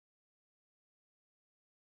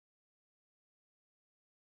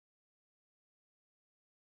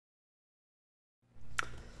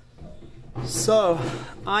So,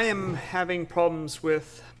 I am having problems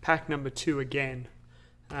with pack number 2 again.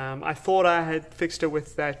 I thought I had fixed it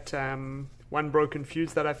with that one broken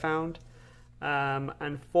fuse that I found.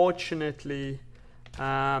 Unfortunately,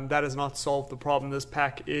 that has not solved the problem. This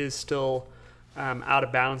pack is still out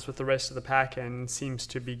of balance with the rest of the pack and seems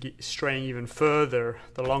to be straying even further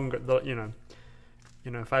the longer,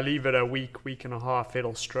 if I leave it a week and a half,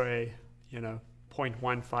 it'll stray,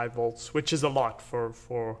 0.15 volts, which is a lot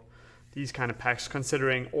for these kind of packs,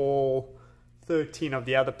 considering all 13 of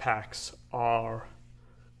the other packs are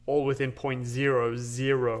all within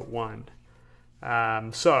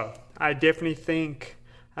 0.001. So I definitely think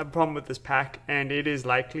I have a problem with this pack, and it is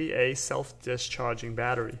likely a self-discharging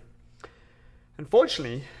battery.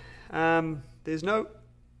 Unfortunately, there's no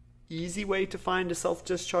easy way to find a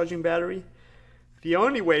self-discharging battery. The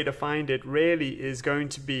only way to find it really is going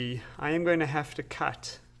to be, I am going to have to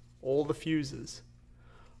cut all the fuses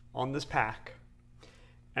on this pack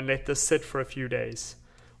and let this sit for a few days.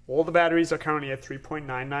 All the batteries are currently at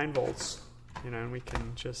 3.99 volts, and we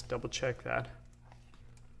can just double check that.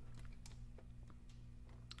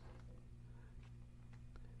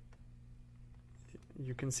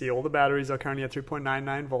 You can see all the batteries are currently at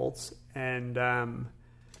 3.99 volts, and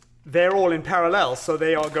they're all in parallel, so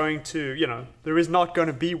they are going to, there is not going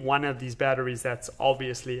to be one of these batteries that's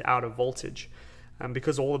obviously out of voltage,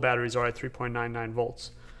 because all the batteries are at 3.99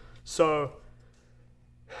 volts. So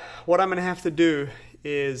what I'm going to have to do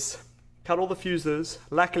is cut all the fuses.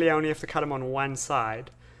 Luckily, I only have to cut them on one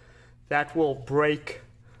side. That will break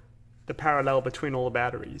the parallel between all the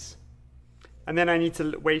batteries. And then I need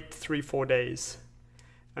to wait 3-4 days.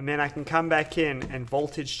 And then I can come back in and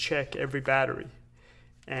voltage check every battery.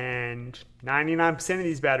 And 99% of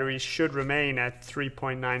these batteries should remain at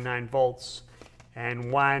 3.99 volts.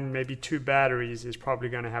 And one, maybe two batteries is probably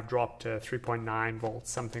going to have dropped to 3.9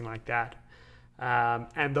 volts, something like that.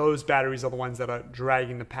 And those batteries are the ones that are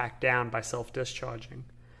dragging the pack down by self-discharging.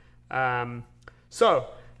 So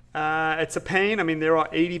it's a pain. I mean, there are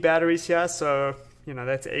 80 batteries here, so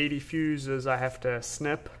that's 80 fuses I have to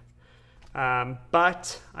snip.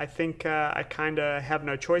 But I think I kind of have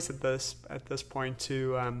no choice at this point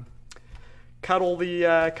to cut all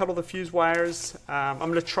the fuse wires. I'm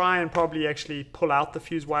going to try and probably actually pull out the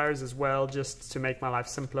fuse wires as well, just to make my life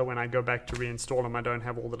simpler when I go back to reinstall them. I don't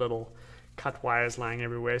have all the little cut wires lying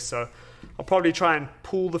everywhere, so I'll probably try and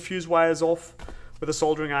pull the fuse wires off with a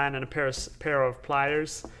soldering iron and a pair of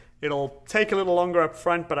pliers. It'll take a little longer up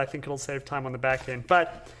front, but I think it'll save time on the back end.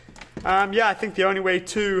 But yeah, I think the only way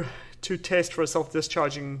to test for a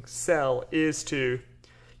self-discharging cell is to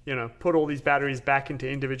put all these batteries back into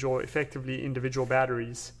effectively individual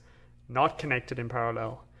batteries, not connected in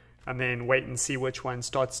parallel, and then wait and see which one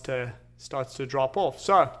starts to drop off.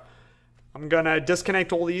 So I'm gonna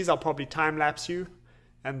disconnect all these. I'll probably time lapse you,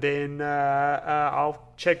 and then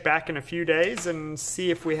I'll check back in a few days and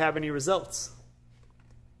see if we have any results.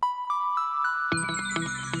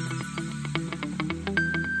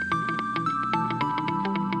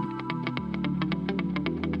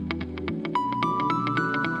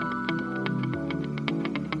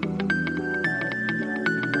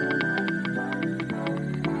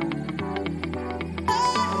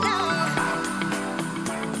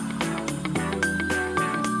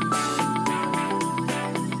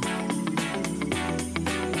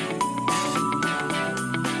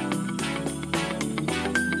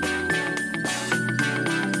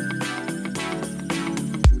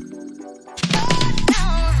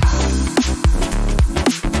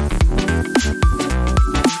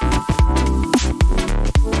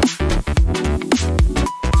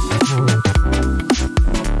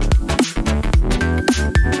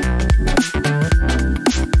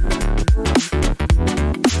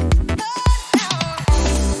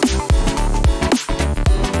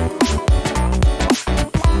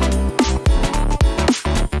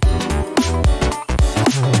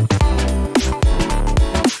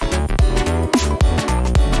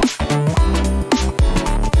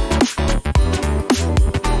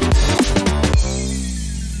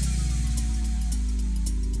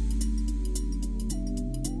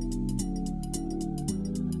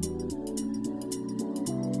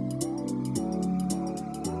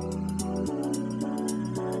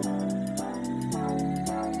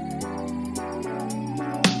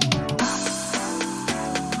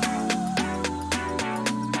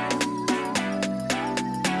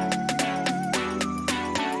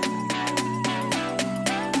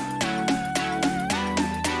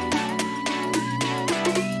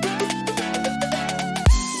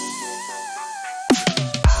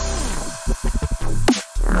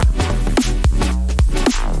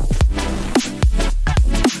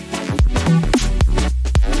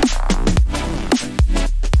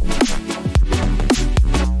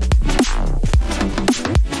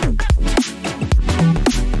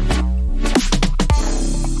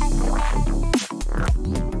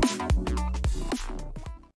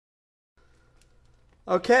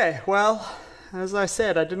 Okay, well, as I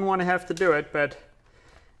said, I didn't want to have to do it, but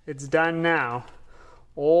it's done now.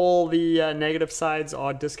 All the negative sides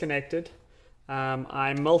are disconnected.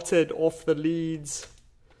 I melted off the leads,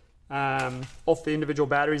 off the individual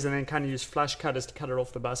batteries, and then kind of used flush cutters to cut it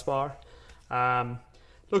off the bus bar.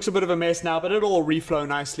 Looks a bit of a mess now, but it'll all reflow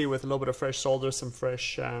nicely with a little bit of fresh solder, some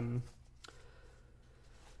fresh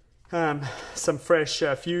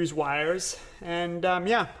fuse wires, and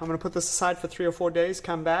yeah, I'm going to put this aside for 3 or 4 days,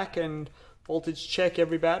 come back and voltage check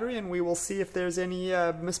every battery, and we will see if there's any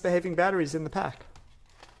misbehaving batteries in the pack.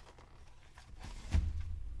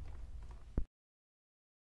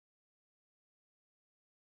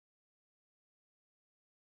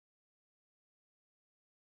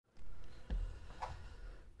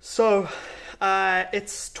 So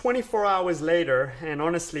it's 24 hours later, and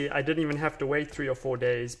honestly I didn't even have to wait 3 or 4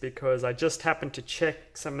 days, because I just happened to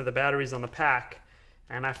check some of the batteries on the pack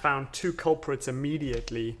and I found 2 culprits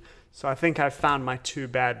immediately. So I think I found my 2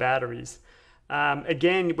 bad batteries.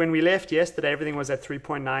 Again, when we left yesterday, everything was at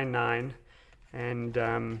 3.99, and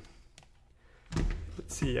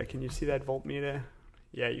let's see, can you see that voltmeter?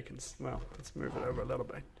 Yeah, you can. Well, let's move it over a little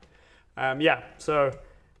bit. Yeah, so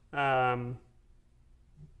 3.99,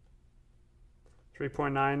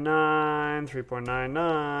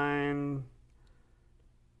 3.99,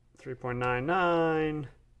 3.99,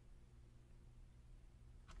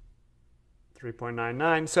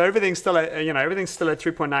 3.99. So everything's still at, everything's still at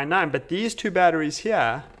 3.99, but these 2 batteries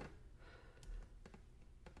here,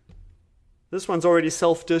 this one's already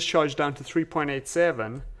self-discharged down to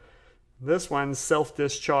 3.87. This one's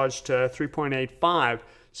self-discharged to 3.85.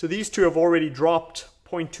 So these 2 have already dropped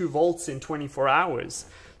 0.2 volts in 24 hours.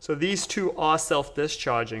 So these 2 are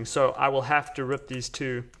self-discharging. So I will have to rip these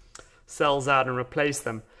 2 cells out and replace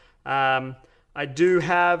them. I do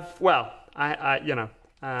have, well,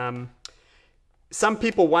 some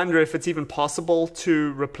people wonder if it's even possible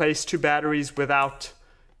to replace 2 batteries without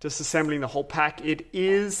disassembling the whole pack. It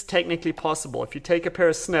is technically possible. If you take a pair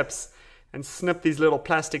of snips and snip these little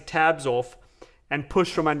plastic tabs off and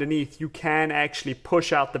push from underneath, you can actually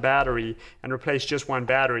push out the battery and replace just 1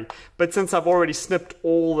 battery. But since I've already snipped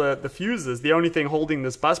all the fuses, the only thing holding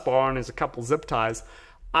this bus bar on is a couple zip ties.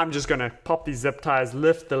 I'm just going to pop these zip ties,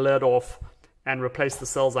 lift the lid off, and replace the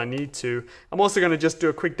cells I need to. I'm also going to just do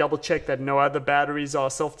a quick double check that no other batteries are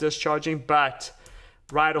self-discharging, but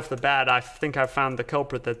right off the bat, I think I found the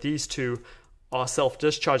culprit, that these 2 are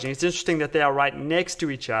self-discharging. It's interesting that they are right next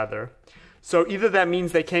to each other. So either that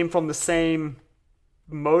means they came from the same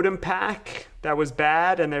modem pack that was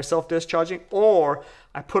bad and they're self-discharging, or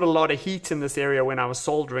I put a lot of heat in this area when I was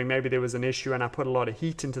soldering. Maybe there was an issue and I put a lot of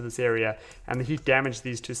heat into this area and the heat damaged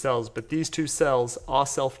these 2 cells. But these 2 cells are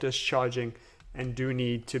self-discharging and do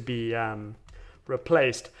need to be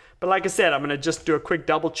replaced. But like I said, I'm going to just do a quick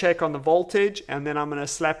double check on the voltage, and then I'm going to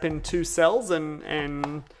slap in 2 cells and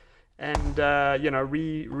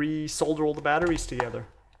re-solder all the batteries together.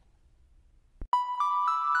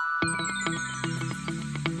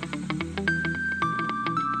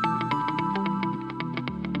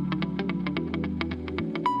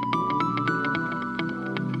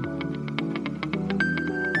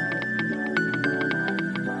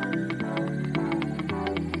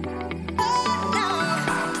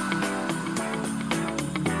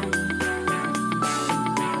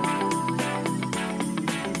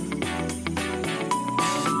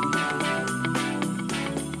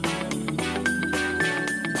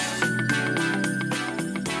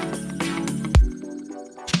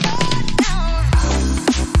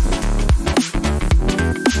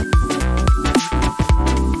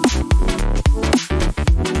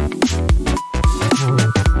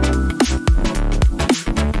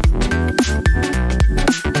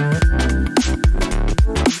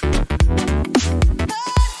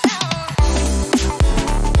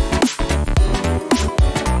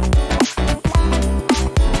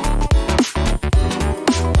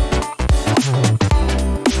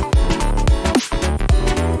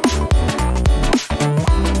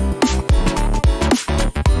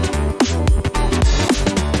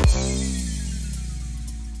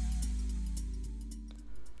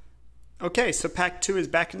 Okay, so pack 2 is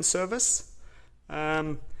back in service.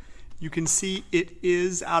 You can see it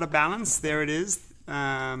is out of balance. There it is. It's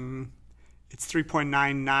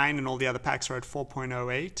 3.99 and all the other packs are at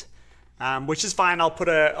 4.08, which is fine. I'll put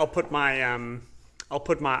my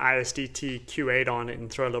ISDT Q8 on it and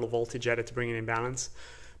throw a little voltage at it to bring it in balance.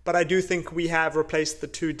 But I do think we have replaced the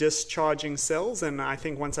 2 discharging cells, and I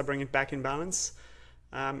think once I bring it back in balance,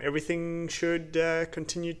 everything should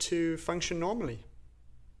continue to function normally.